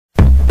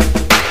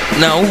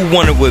Now who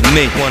want it with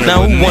me?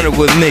 Now who want it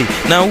with me?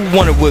 Now who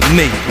want it with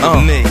me?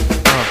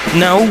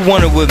 Now who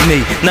want it with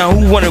me? Now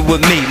who want it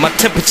with me? My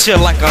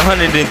temperature like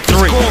 103. Going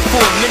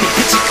for a minute,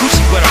 get your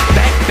coochie, but I'm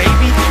back,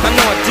 baby. I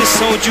know I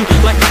disowned you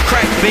like a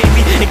crack,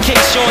 baby. In case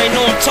y'all ain't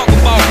know I'm talking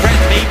about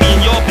rap, baby, and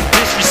y'all been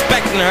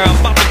disrespecting her, I'm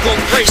about to go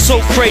crazy.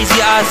 So crazy,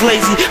 eyes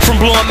lazy, from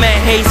blowing mad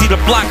hazy. The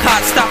block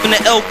hot, stopping the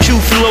LQ,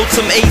 load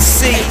some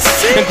AC,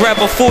 and grab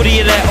a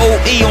 40 of that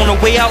OE. On the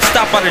way out,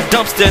 stop by the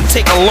dumpster and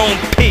take a long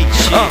peek.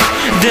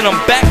 Then I'm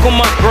back on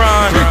my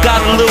grind. Got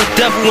a little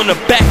devil in the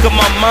back of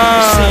my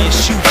mind.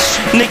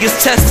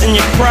 Niggas testing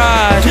your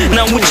pride.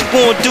 Now what you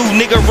gonna do,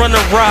 nigga? Run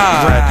a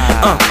ride.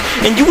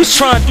 And you was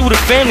trying to do the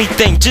family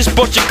thing. Just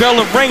bought your girl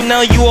a ring,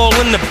 now you all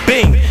in the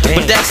bing.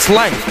 But that's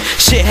life,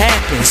 shit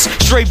happens.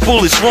 Straight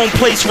bullets, wrong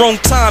place, wrong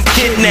time,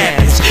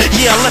 kidnappings.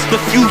 Yeah, I left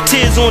a few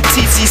tears on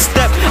TC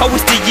step. I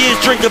wish the years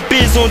drinking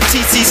beers on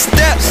TC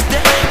steps.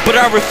 But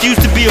I refuse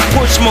to be a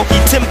porch smoky.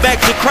 10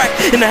 bags of crack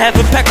and a half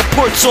a pack of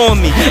ports on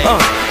me.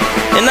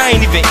 And I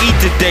ain't even eat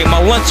today.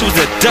 My lunch was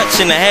a Dutch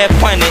and a half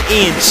pint of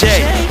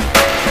E&J.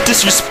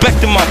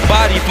 Disrespecting my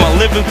body. If my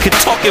liver could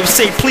talk, it would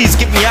say, please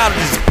get me out of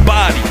this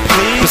body,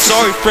 please. But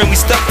sorry friend, we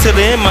stuck to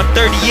the end. My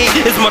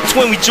 38 is my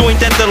twin, we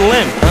joined at the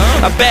limb.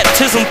 A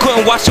baptism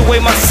couldn't wash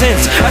away my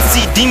sins. I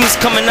see demons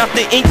coming out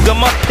the ink of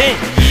my pen.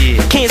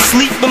 Can't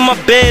sleep in my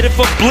bed, if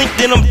I blink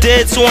then I'm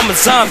dead, so I'm a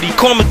zombie.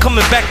 Karma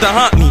coming back to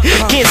haunt me.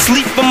 Can't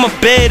sleep in my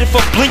bed, if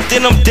I blink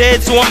then I'm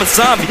dead, so I'm a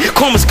zombie.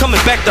 Karma's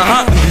coming back to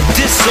haunt me.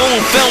 This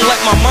zone felt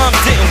like my mom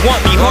didn't want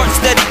me. Heart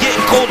steady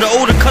getting colder,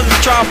 older cousins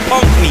try to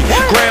punk me.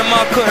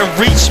 Grandma couldn't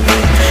reach me,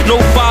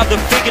 no father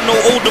figure, no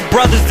older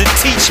brothers to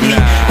teach me.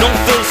 Don't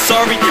feel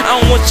sorry,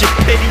 I don't want your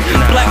pity.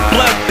 Black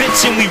blood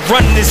bitch and we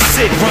run this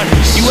city.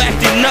 You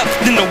acting up,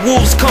 then the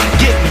wolves come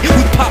get me.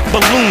 We pop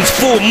balloons,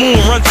 full moon,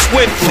 run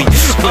swiftly.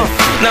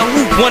 Now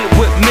who want it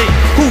with me?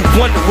 Who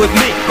want it with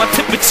me? My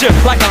temperature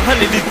like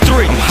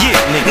 103. Yeah,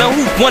 now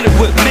who want it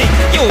with me?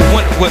 You don't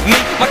want it with me.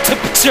 My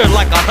temperature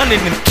like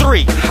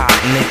 103. Hot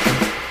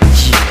nigga.